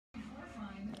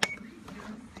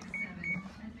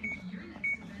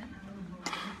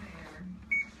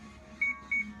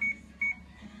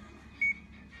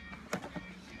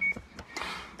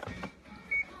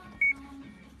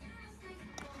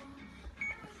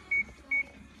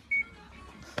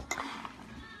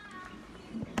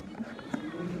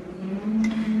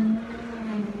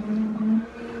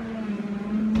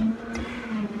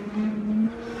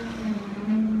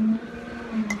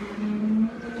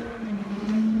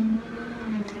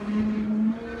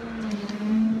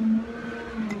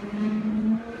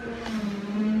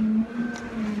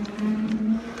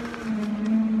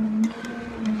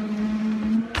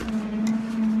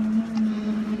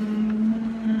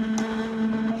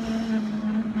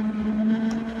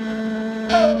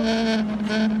So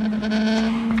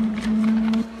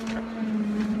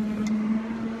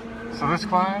this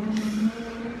climb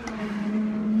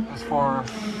is for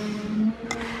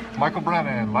Michael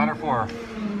Brennan, ladder 4.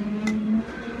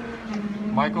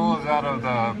 Michael is out of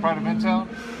the Pride of Midtown,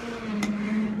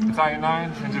 Battalion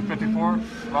 9, Engine 54,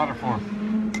 ladder 4.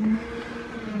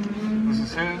 This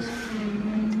is his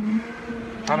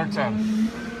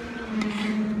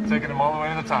 110. Taking him all the way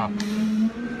to the top.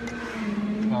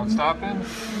 Not stopping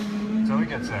until he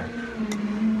gets there.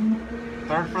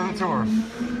 Third for the tour.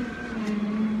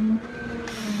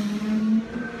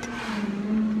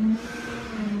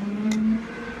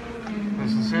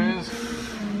 This is his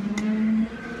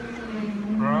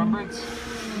remembrance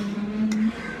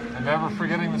and never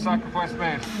forgetting the sacrifice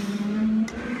made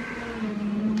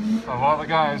of all the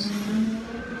guys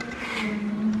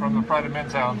from the Pride of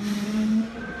Midtown.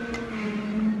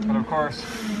 And of course,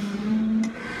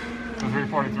 the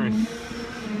 343.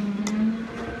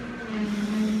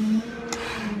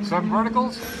 7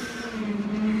 verticals,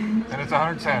 and it's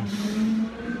 110.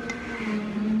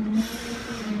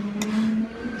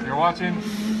 You're watching the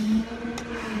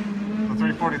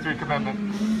 343 commitment.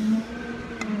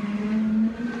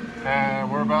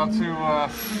 And we're about to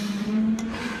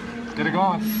get it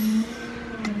going.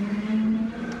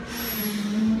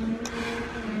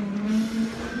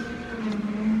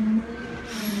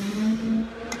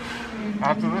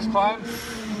 After this climb,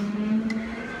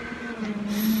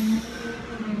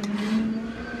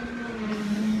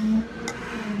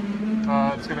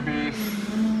 it's going to be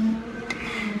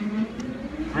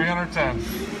 310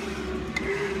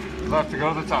 left to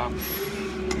go to the top.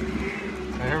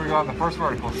 And here we go on the first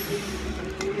vertical.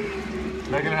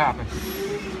 Making it happen.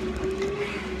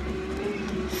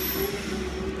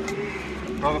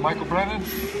 Brother Michael Brennan,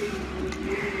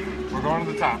 we're going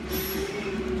to the top.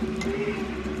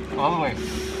 All the way.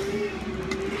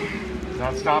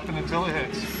 Not stopping until it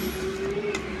hits.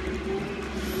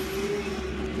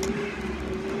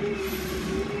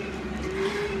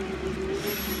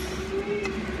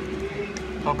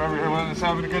 Hope everyone is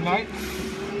having a good night.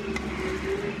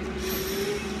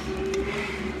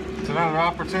 It's another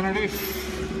opportunity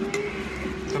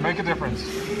to make a difference.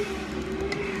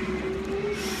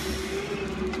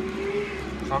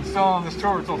 I'm still on this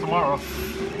tour until tomorrow.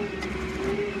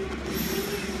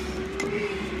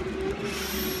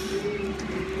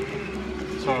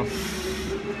 So,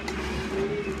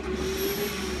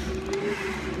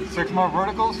 6 more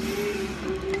verticals,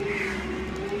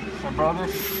 and brother,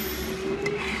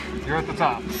 you're at the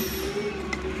top.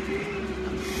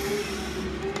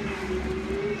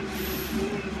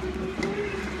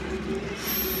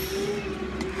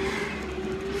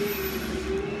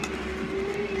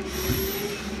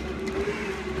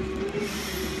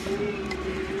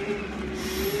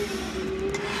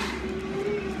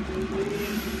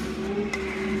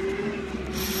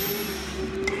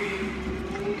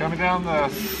 Coming down the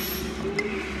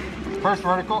first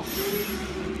vertical.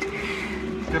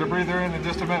 Get a breather in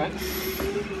just a minute.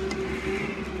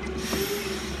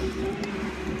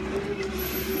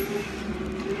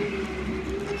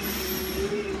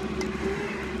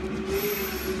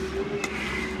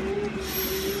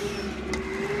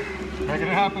 Making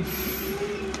it happen.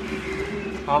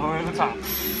 All the way to the top.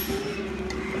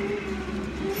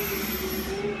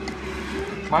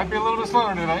 Might be a little bit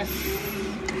slower today,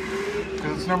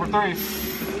 because it's number 3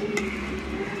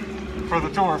 for the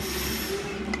tour.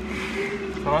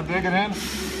 But I'm digging in,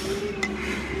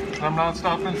 and I'm not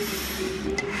stopping.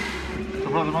 So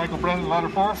Brother Michael Brennan, ladder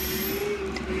 4,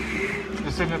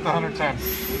 is sitting at the 110.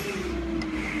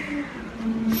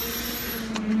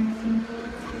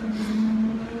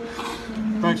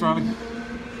 Thanks, Ronnie.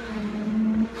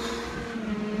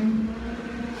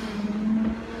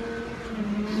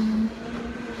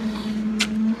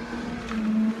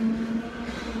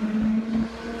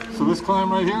 So this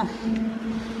climb right here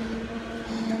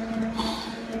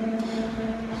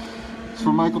is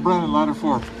for Michael Brennan, ladder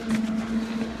 4.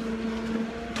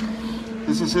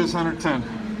 This is his 110.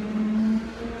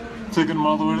 Taking him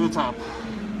all the way to the top.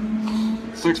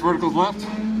 6 verticals left,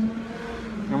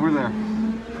 and we're there.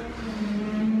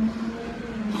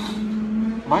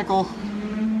 Michael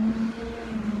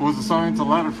was assigned to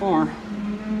ladder 4,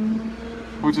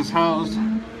 which is housed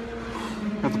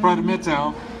at the Pride of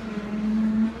Midtown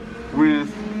with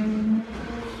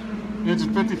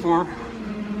Engine 54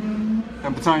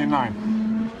 and Battalion 9.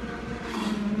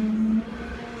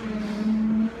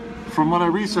 From what I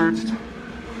researched,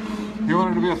 he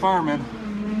wanted to be a fireman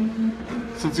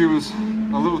since he was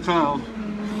a little child,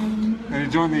 and he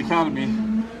joined the academy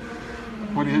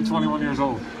when he hit 21 years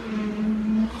old.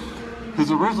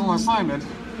 His original assignment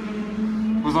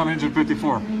was on engine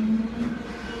 54.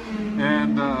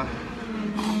 And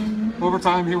over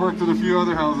time he worked at a few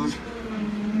other houses,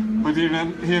 but he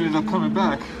ended up coming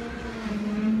back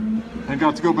and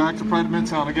got to go back to Pride of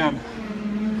Midtown again,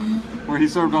 where he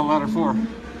served on ladder 4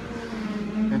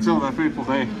 until that fateful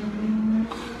day.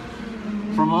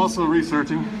 From also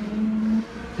researching,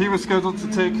 he was scheduled to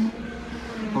take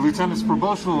a lieutenant's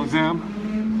promotional exam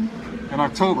in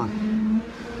October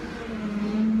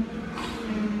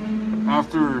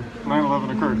after 9/11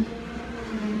 occurred.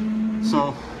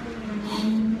 So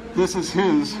this is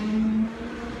his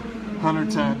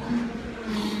 110.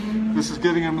 This is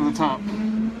getting him to the top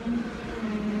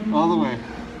all the way.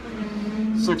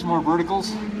 6 more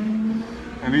verticals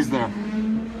and he's there.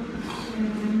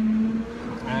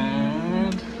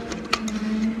 And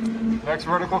next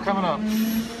vertical coming up.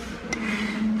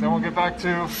 Then we'll get back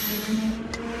to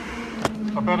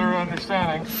a better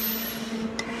understanding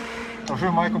of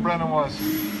who Michael Brennan was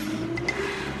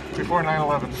before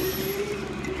 9/11.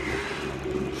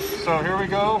 So here we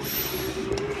go.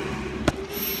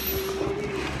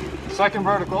 Second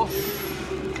vertical.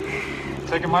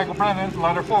 Taking Michael Brennan,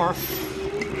 ladder 4,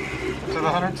 to the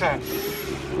 110.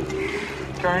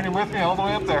 Carrying him with me all the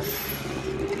way up there.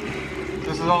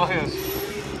 This is all his.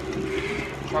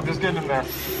 I'm just getting him there.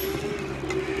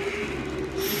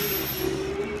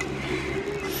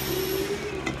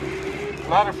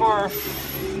 Ladder 4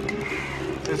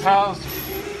 is housed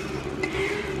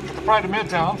at the Pride of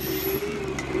Midtown,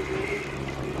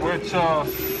 which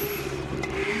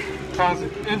has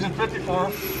engine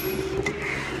 54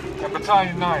 and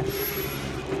battalion 9.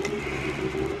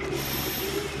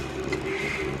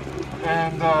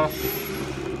 And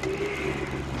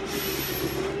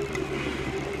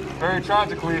very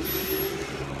tragically,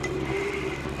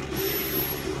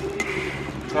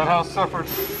 that house suffered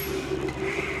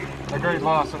a great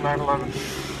loss in 9/11.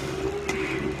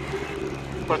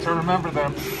 But to remember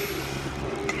them,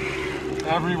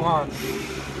 every one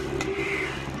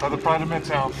of the Pride of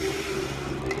Midtown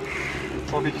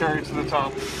will be carried to the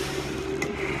top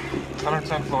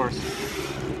 110 floors,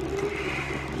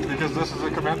 because this is a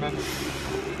commitment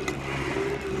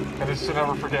and it's to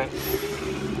never forget.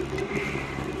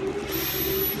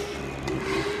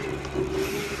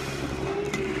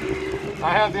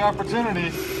 I had the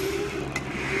opportunity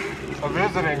of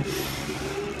visiting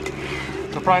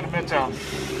the Pride of Midtown.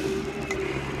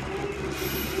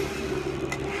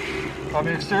 On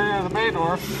the exterior of the bay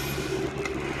door,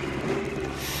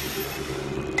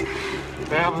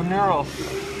 they have a mural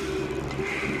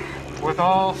with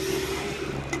all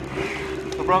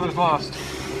the brothers lost.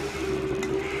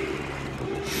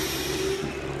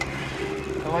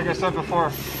 And like I said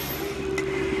before,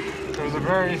 it was a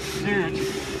very huge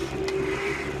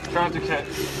tragic hit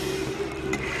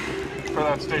for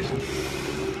that station.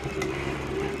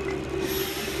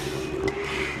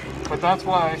 But that's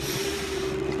why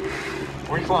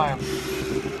we climb.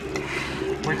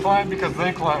 We climb because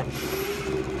they climb.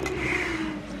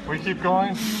 We keep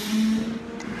going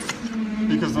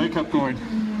because they kept going.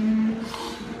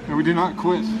 And we do not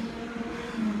quit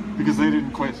because they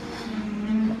didn't quit.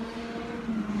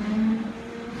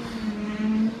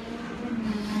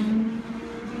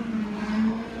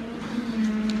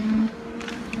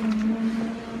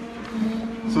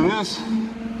 So this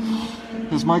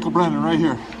is Michael Brennan right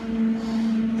here.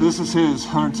 This is his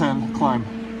 110 climb,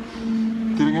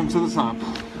 getting him to the top.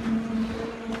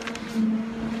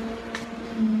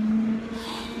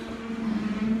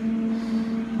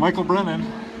 Michael Brennan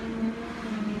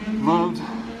loved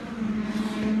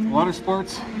water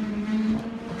sports.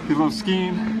 He loved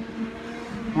skiing,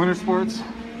 winter sports,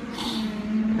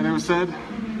 and it was said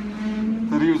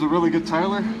that he was a really good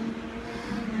tiler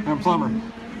and plumber.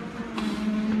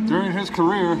 During his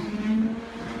career,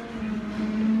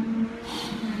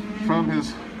 from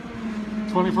his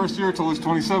 21st year till his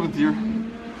 27th year,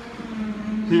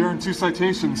 he earned 2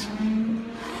 citations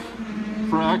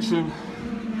for action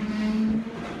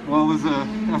while as a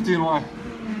FDNY.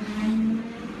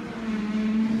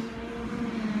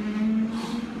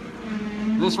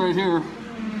 This right here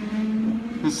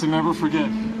is to never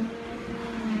forget.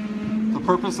 The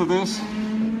purpose of this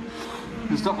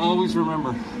is to always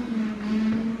remember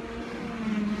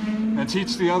and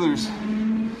teach the others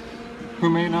who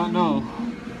may not know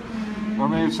or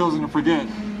may have chosen to forget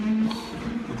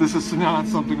that this is not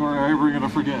something we're ever going to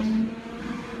forget.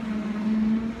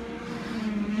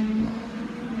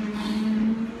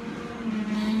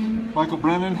 Michael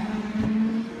Brennan,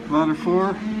 ladder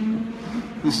 4,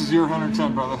 this is your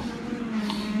 110, brother.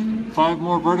 5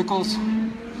 more verticals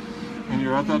and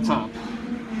you're at that top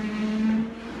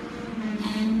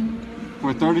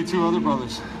with 32 other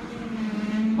brothers.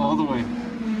 all the way.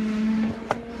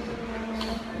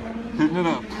 Hitting it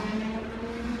up,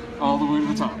 all the way to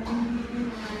the top.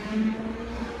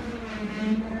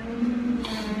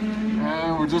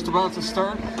 And we're just about to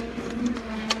start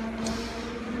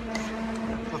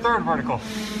the third vertical.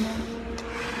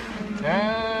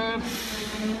 And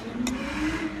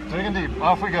digging deep,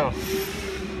 off we go.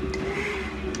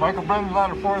 Michael Brennan,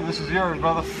 ladder 4, this is yours,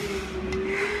 brother.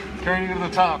 Carrying you to the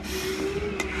top.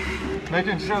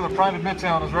 Making sure the pride of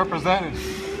Midtown is represented.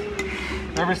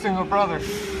 Every single brother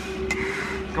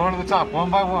going to the top, one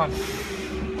by one.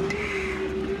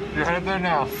 You're headed there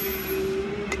now.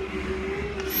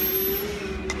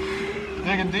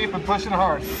 Digging deep and pushing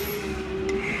hard.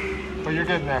 But you're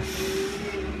getting there.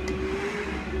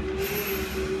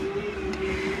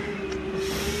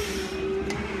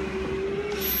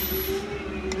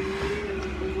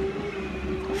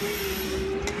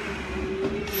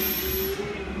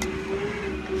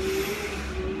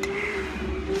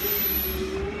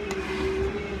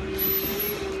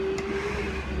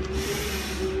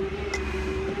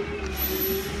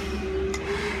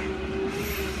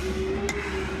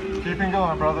 Keeping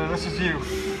going, brother. This is you.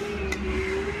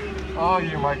 Oh,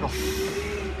 you, Michael.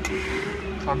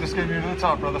 I'm just getting you to the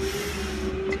top, brother.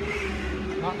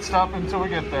 Not stopping until we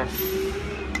get there.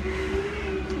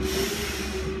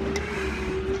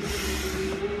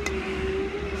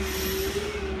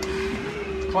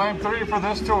 Climb 3 for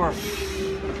this tour.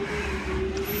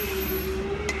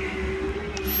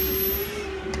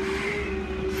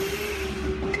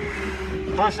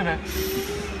 Pushing it.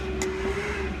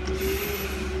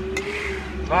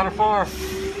 Ladder 4,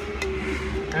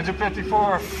 engine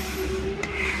 54,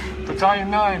 battalion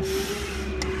 9,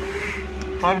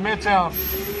 pride of Midtown.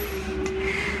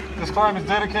 This climb is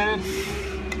dedicated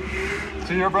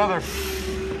to your brother.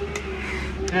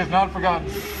 He is not forgotten.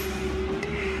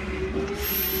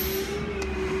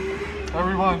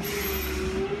 Everyone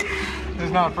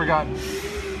is not forgotten.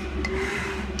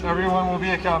 Everyone will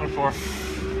be accounted for.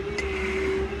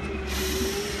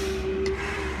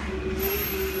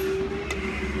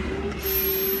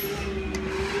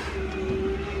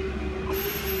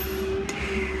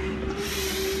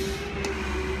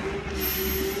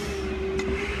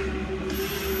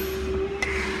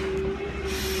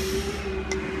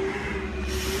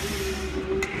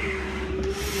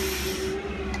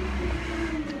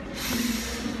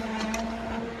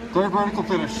 Third vertical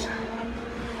finish.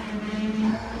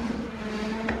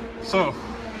 So,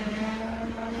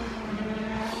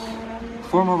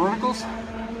 4 more verticals,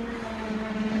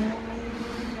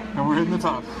 and we're hitting the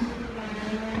top.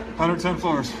 110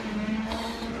 floors.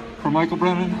 For Michael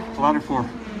Brennan, ladder 4.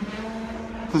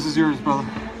 This is yours, brother.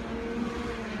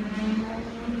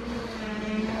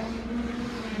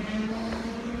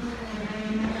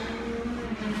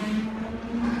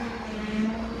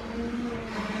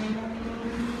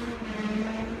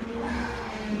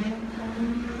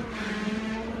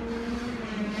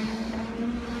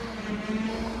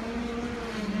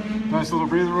 Nice little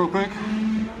breather real quick.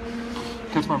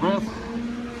 Catch my breath.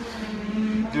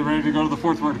 Get ready to go to the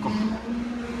 4th vertical.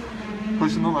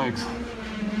 Pushing the legs.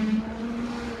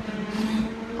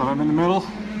 But I'm in the middle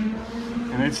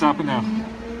and ain't stopping now.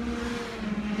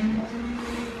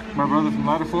 My brother from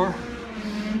ladder 4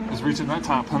 is reaching that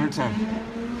top, 110.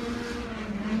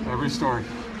 Every story,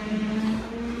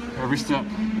 every step,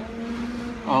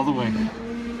 all the way.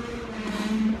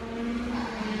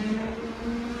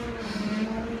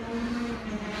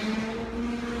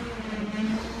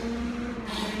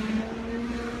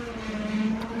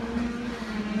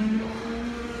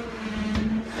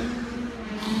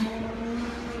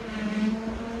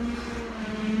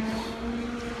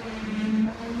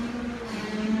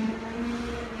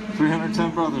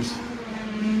 $310 brothers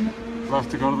left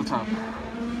to go to the top.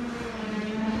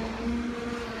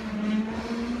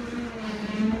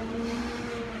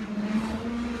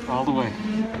 All the way.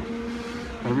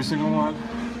 Every single one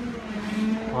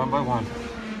by one.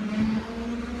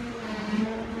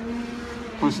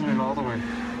 Pushing it all the way.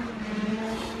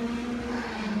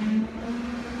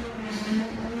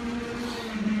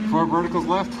 Four verticals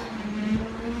left.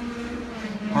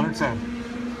 110.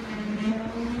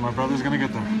 My brother's gonna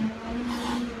get there.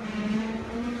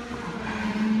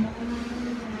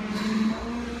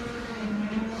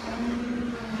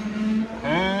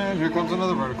 And here comes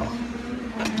another vertical.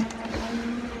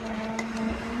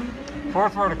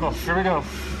 4th vertical, here we go.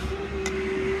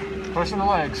 Pushing the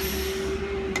legs.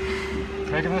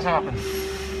 Making this happen.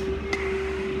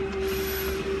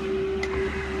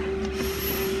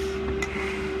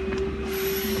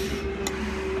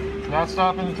 Not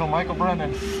stopping until Michael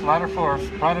Brennan, ladder 4,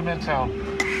 pride of Midtown,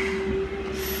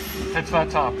 hits that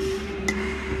top.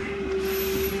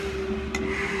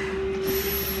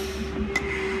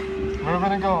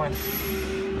 moving and going.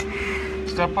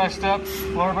 Step by step,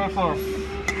 floor by floor,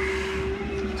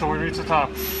 until we reach the top.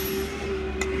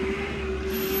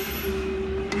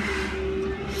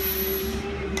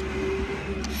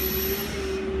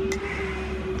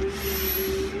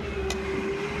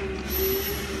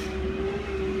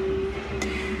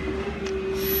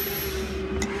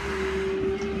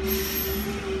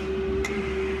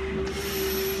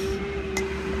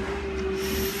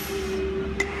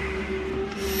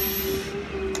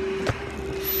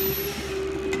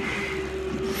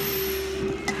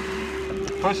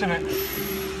 Pushing it.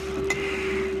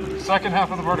 Second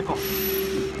half of the vertical.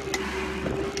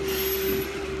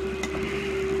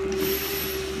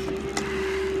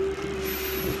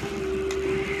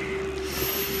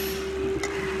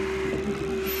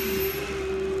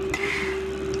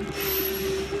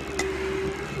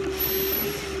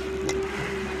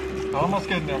 Almost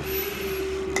getting there.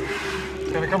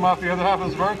 It's gonna come off the other half of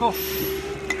this vertical.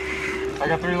 I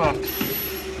got 3 left.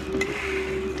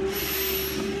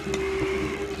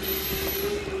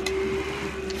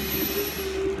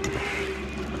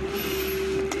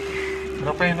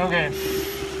 No pain, no gain.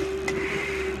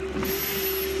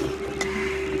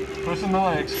 Pushing the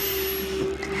legs.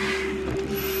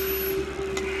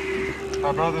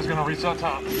 My brother's gonna reach that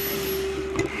top.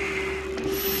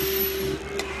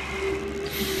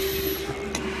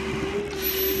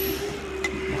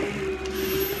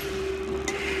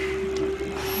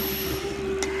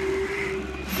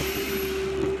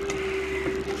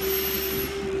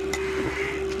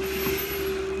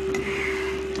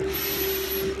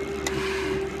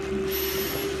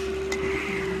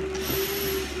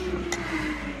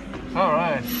 All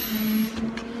right.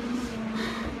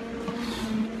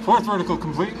 4th vertical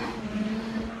complete.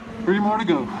 3 more to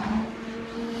go.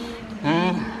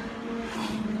 And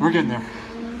we're getting there.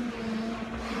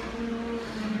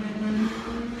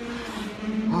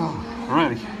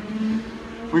 Alrighty.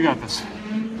 We got this.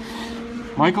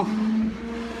 Michael,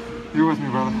 you're with me,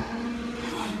 brother.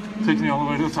 Taking you all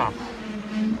the way to the top.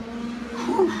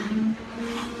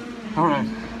 All right.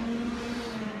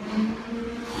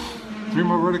 3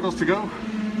 more verticals to go.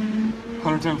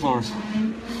 110 floors.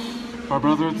 My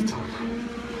brother at the top.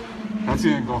 That's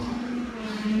the end goal.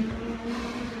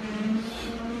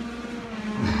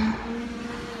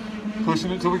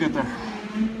 Pushing it till we get there.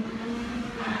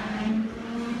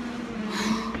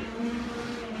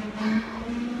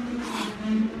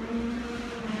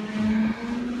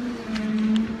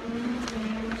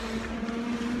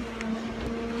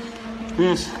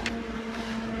 This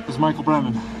is Michael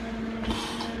Brennan.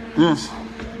 This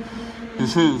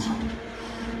is his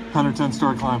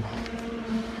 110-story climb.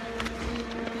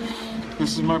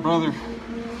 This is my brother,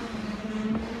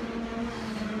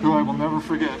 who I will never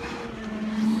forget,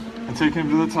 and take him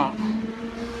to the top,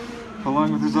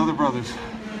 along with his other brothers.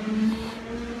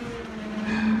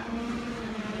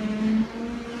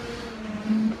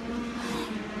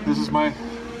 This is my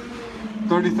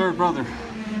 33rd brother,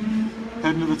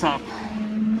 heading to the top.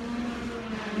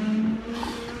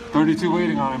 32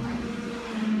 waiting on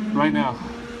him right now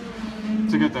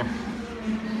to get there.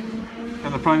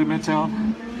 And the Pride of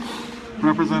Midtown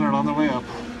represented on the way up.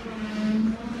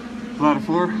 Ladder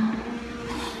 4,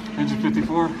 engine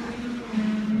 54,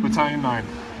 battalion 9.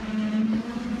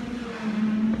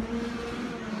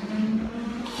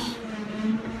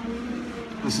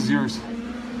 This is yours.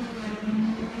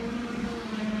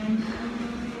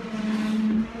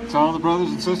 To all the brothers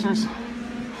and sisters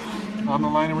on the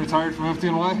line and retired from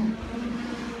FDNY,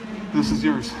 this is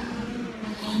yours.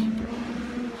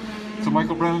 To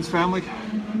Michael Brennan's family,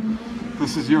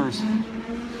 this is yours.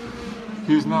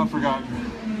 He is not forgotten,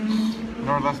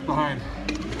 nor left behind.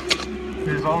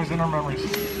 He is always in our memories.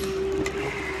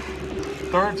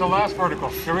 3rd to last vertical.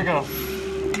 Here we go.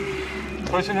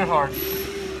 Pushing it hard.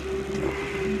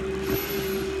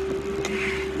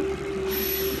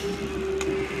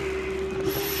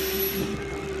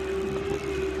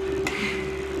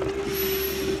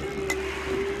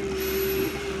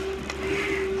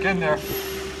 Get in there.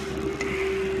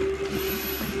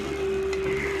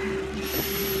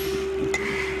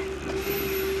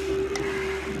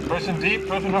 Pushing deep,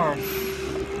 pushing hard.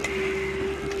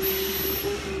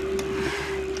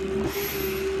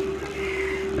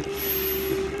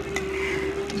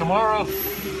 Tomorrow,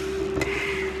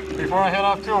 before I head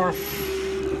off tour,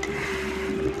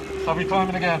 I'll be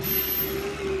climbing again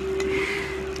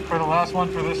for the last one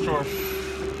for this tour.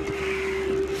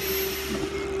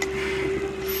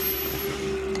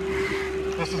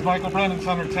 This is Michael Brennan's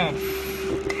 110,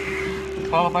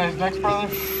 followed by his next brother,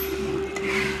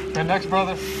 and next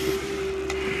brother,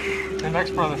 and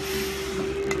next brother,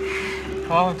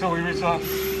 all until we reach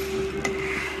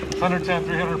 110,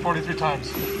 343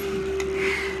 times.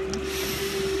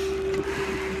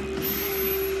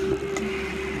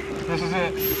 This is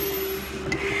it.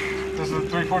 This is a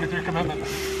 343 commitment.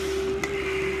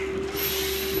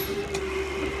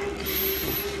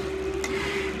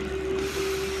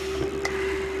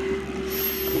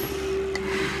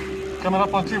 Coming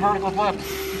up on 2 verticals left.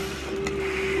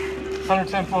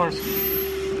 110 floors.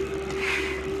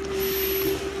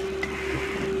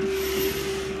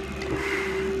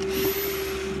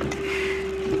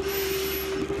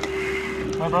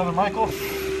 My brother Michael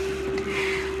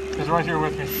is right here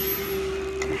with me.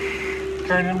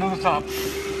 Carrying him to the top.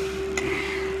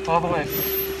 All the way.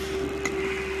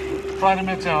 Fly to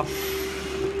Midtown.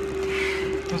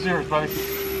 This is yours, buddy.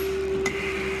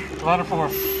 Ladder 4.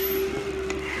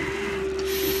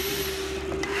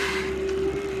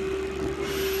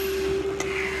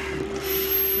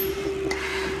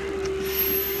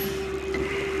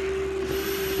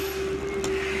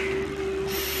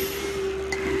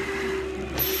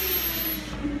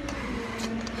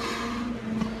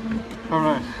 All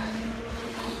right.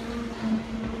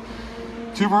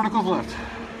 2 verticals left.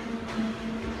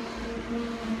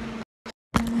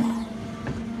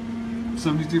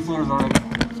 72 floors already.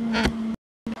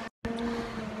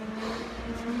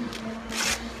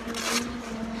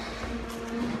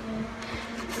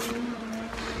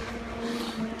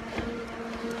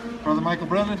 Brother Michael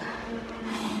Brennan,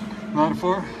 ladder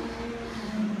 4,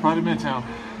 right at Midtown.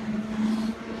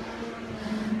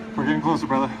 We're getting closer,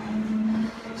 brother.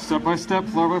 Step by step,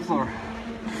 floor by floor,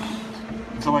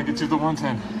 until I get to the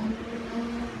 110.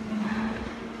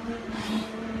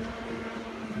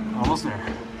 Almost there.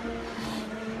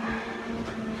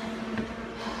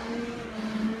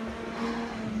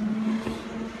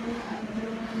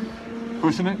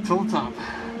 Pushing it till the top.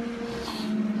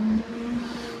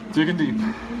 Digging deep.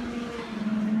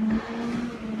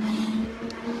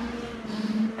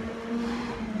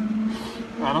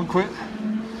 I don't quit,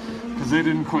 because they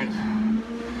didn't quit.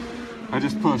 I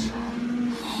just push.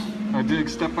 I dig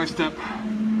step by step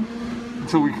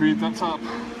until we create that top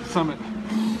summit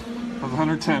of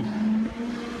 110.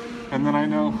 And then I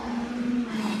know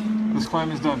this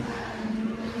climb is done.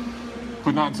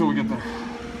 But not until we get there.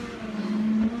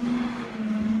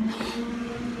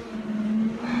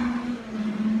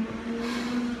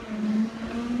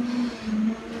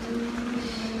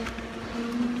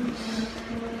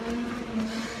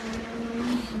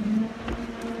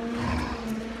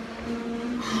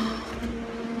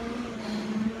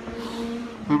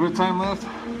 A little bit of time left.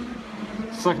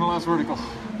 Second to last vertical.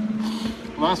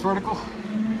 Last vertical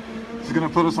is going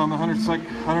to put us on the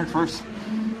 101st,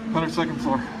 102nd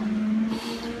floor.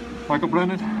 Michael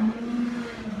Brennan,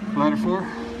 ladder 4.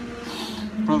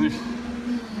 Brother,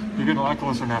 you're getting a lot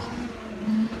closer now.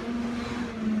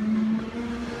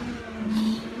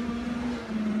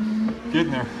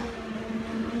 Getting there.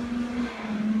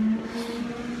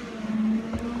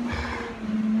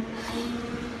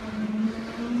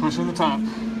 Pushing the top.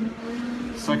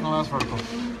 Second to last vertical.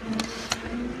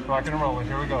 Rocking and rolling.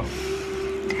 Here we go.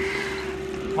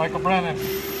 Michael Brennan,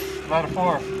 ladder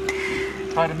 4.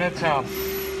 Right to Midtown.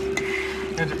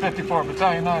 Ninja 54,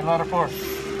 Battalion 9, ladder 4.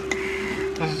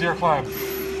 This is your climb.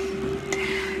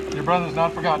 Your brother's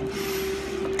not forgotten.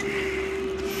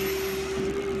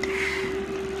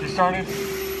 He started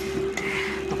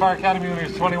the Fire Academy when he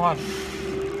was 21.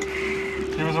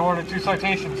 He was awarded 2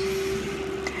 citations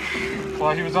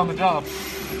while he was on the job.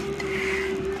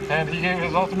 And he gave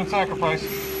his ultimate sacrifice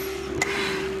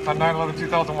on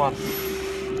 9/11/2001.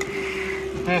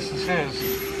 This is his,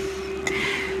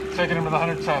 taking him to the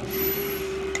 110.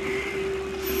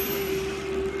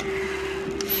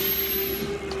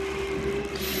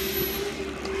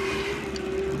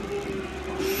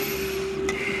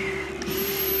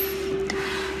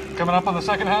 Coming up on the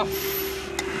second half,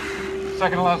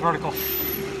 second to last vertical.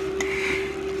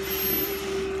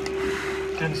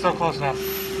 Getting so close now.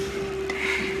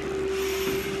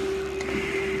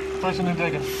 Pushing and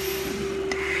digging.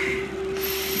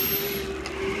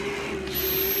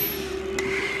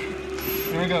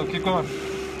 Here we go, keep going.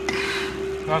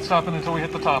 Not stopping until we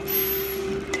hit the top.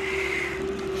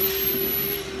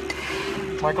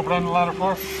 Michael Brennan, ladder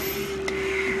 4.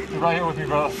 You're right here with me,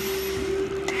 brother.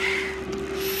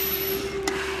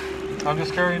 I'm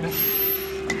just carrying it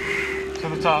to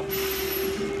the top.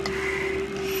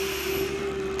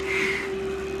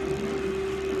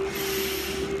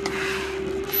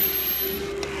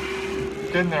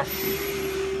 Getting there.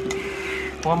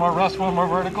 One more rest, one more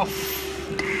vertical.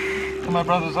 And my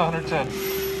brother's 110.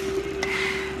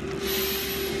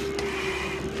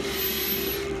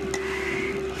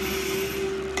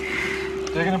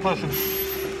 Digging and pushing.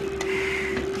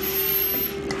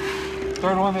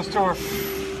 Third one this tour.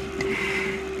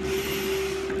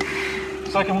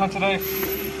 Second one today.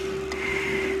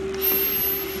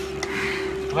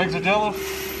 Legs are jello,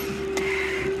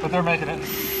 but they're making it.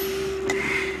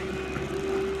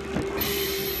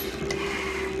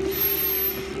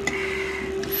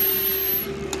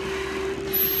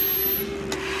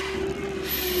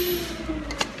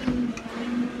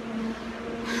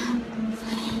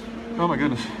 Oh my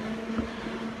goodness.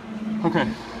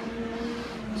 Okay,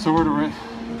 so we're to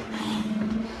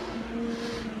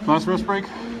last rest break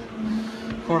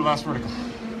or last vertical.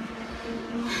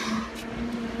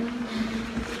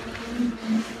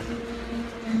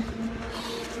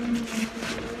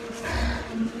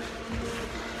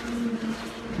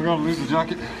 We're gonna lose the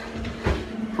jacket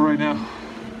for right now.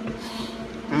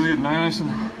 It's getting nice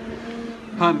and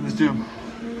hot in this gym.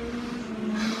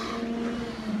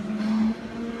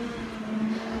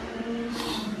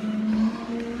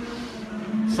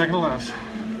 Second to last.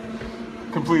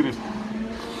 Completed.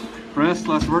 Rest,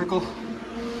 last vertical. A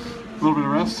little bit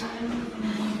of rest.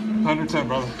 110,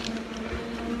 brother.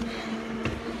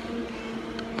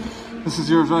 This is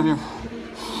yours right here.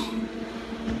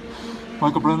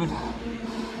 Michael Brennan,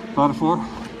 bottom 4,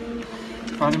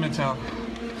 right in Midtown.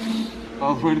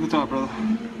 All the way to the top, brother.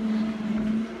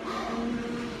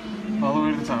 All the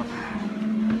way to the top.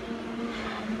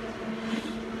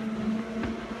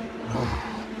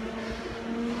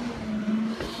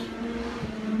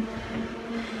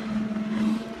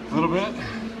 A little bit.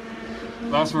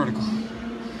 Last vertical.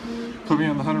 Put me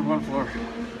on the 101 floor,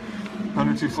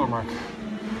 102 floor mark.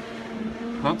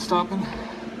 Not stopping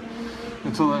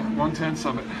until that 110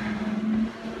 summit.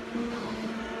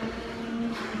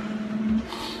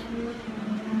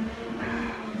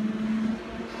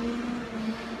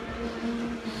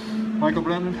 Michael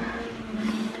Brennan,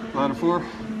 ladder 4,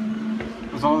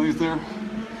 was always there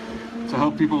to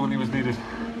help people when he was needed.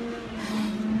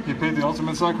 He paid the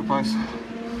ultimate sacrifice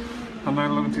on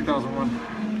 9/11/2001.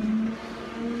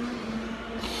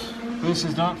 This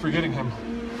is not forgetting him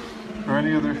or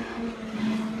any other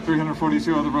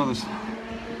 342 other brothers.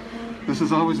 This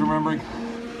is always remembering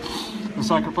the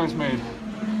sacrifice made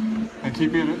and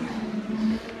keeping it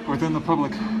within the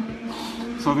public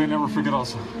so they never forget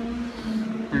also.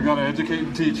 We've got to educate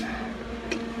and teach.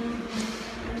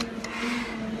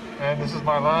 And this is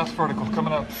my last vertical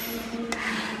coming up.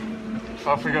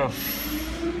 Off we go.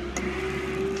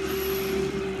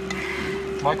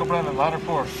 Michael Brennan, ladder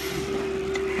 4.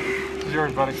 This is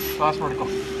yours, buddy. Last vertical.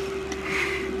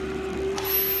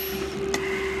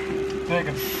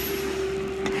 Digging.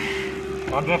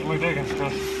 I'm definitely digging,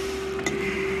 because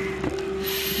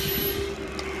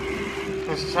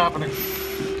this is happening.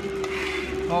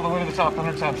 All the way to the top,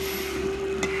 110.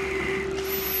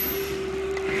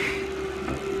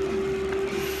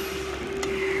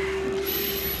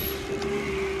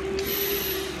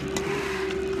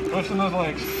 Pushing those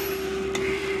legs.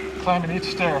 Climbing each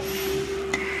stair.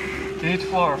 Each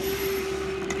floor.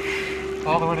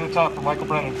 All the way to the top for Michael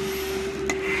Brennan.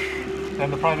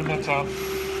 And the pride of Midtown.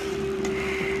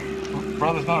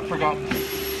 Brother's not forgotten.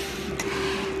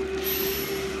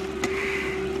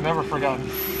 Never forgotten.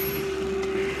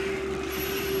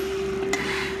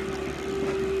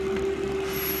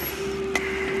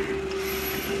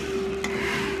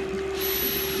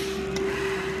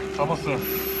 It's almost there.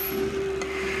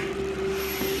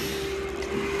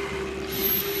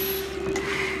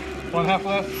 One half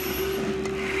left.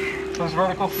 First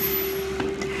vertical.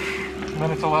 And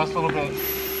then it's the last little bit.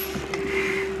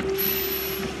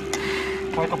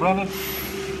 Michael Brennan.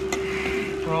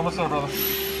 We're almost there, brother.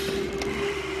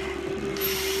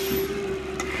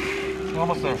 We're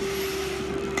almost there.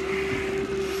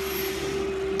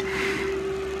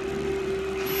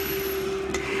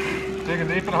 Digging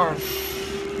deep and hard.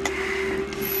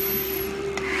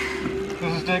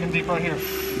 This is digging deep right here.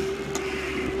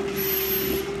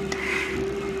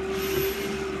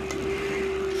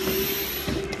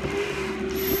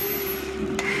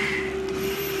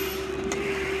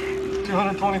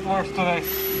 $220 floors today.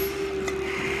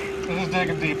 This is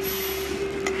digging deep.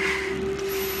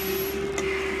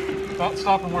 Not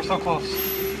stopping, we're so close.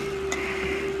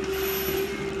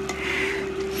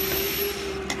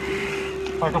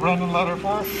 Michael Brennan, ladder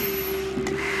 4.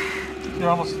 You're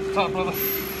almost at the top, brother.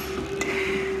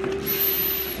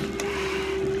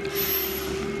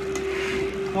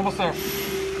 Almost there.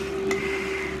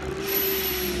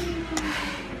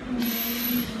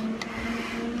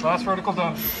 Last vertical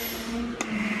done.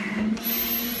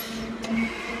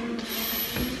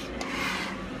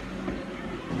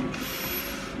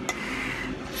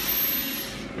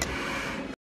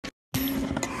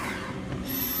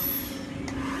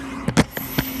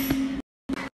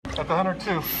 At the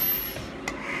 102.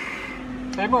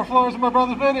 8 more floors and my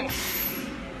brother's made it.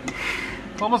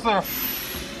 Almost there.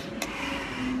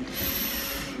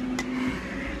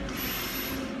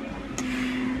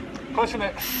 Pushing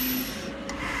it.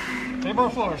 8 more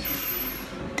floors.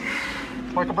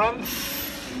 Michael Brennan.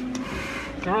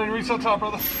 Get ready to reach that top,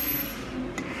 brother.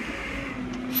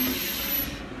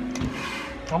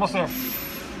 Almost there.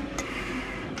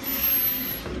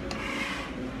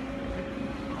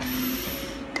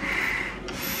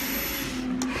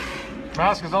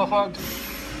 Mask is all fogged,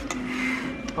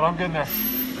 but I'm getting there.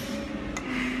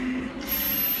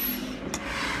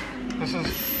 This is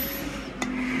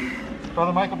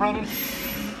Brother Michael Brennan,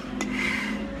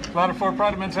 Ladder 4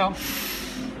 Pride of Midtown.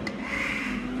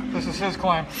 This is his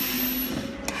climb,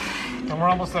 and we're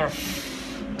almost there.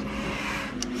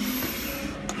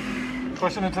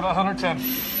 Pushing into the 110.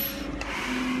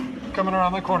 Coming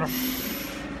around the corner.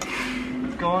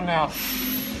 Going now.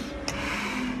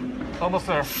 Almost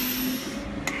there.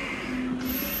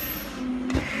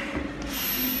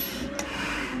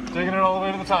 Digging it all the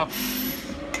way to the top.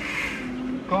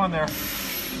 Going there.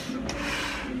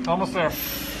 Almost there.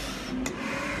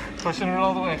 Pushing it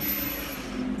all the way.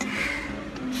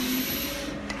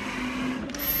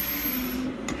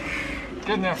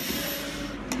 Getting there.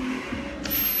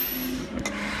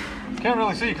 Can't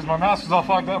really see because my mask is all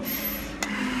fogged up,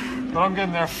 but I'm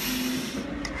getting there.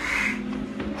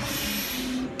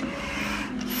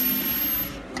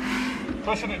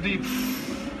 Pushing it deep.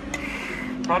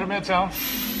 Right in Midtown.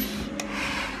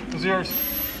 It's yours.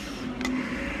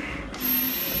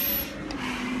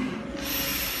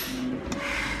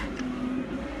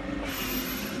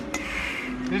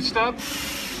 Each step,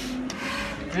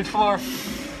 each floor,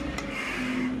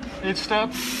 each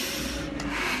step,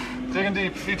 digging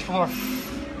deep, each floor.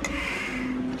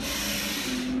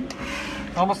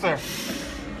 Almost there.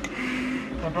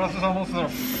 My breath is almost there.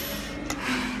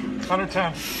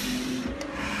 110.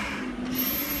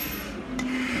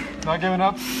 Not giving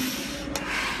up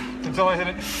until I hit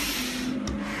it.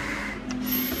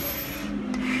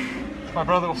 My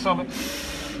brother will summit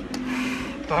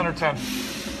the 110.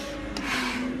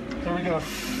 There we go.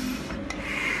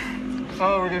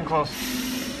 Oh, we're getting close.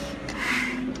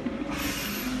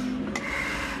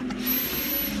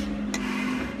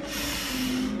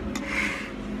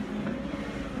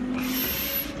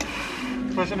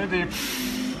 Pushing it deep.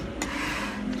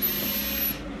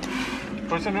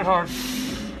 Pushing it hard.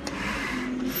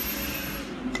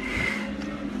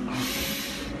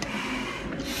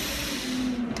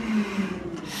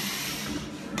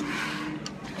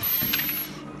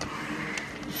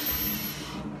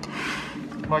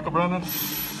 Michael Brennan,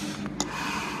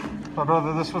 my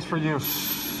brother, this was for you.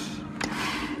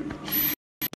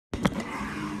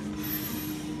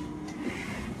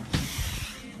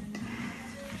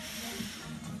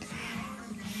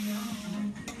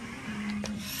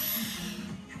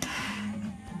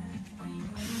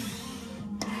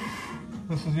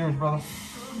 This is yours, brother.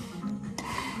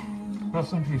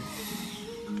 Rest in peace.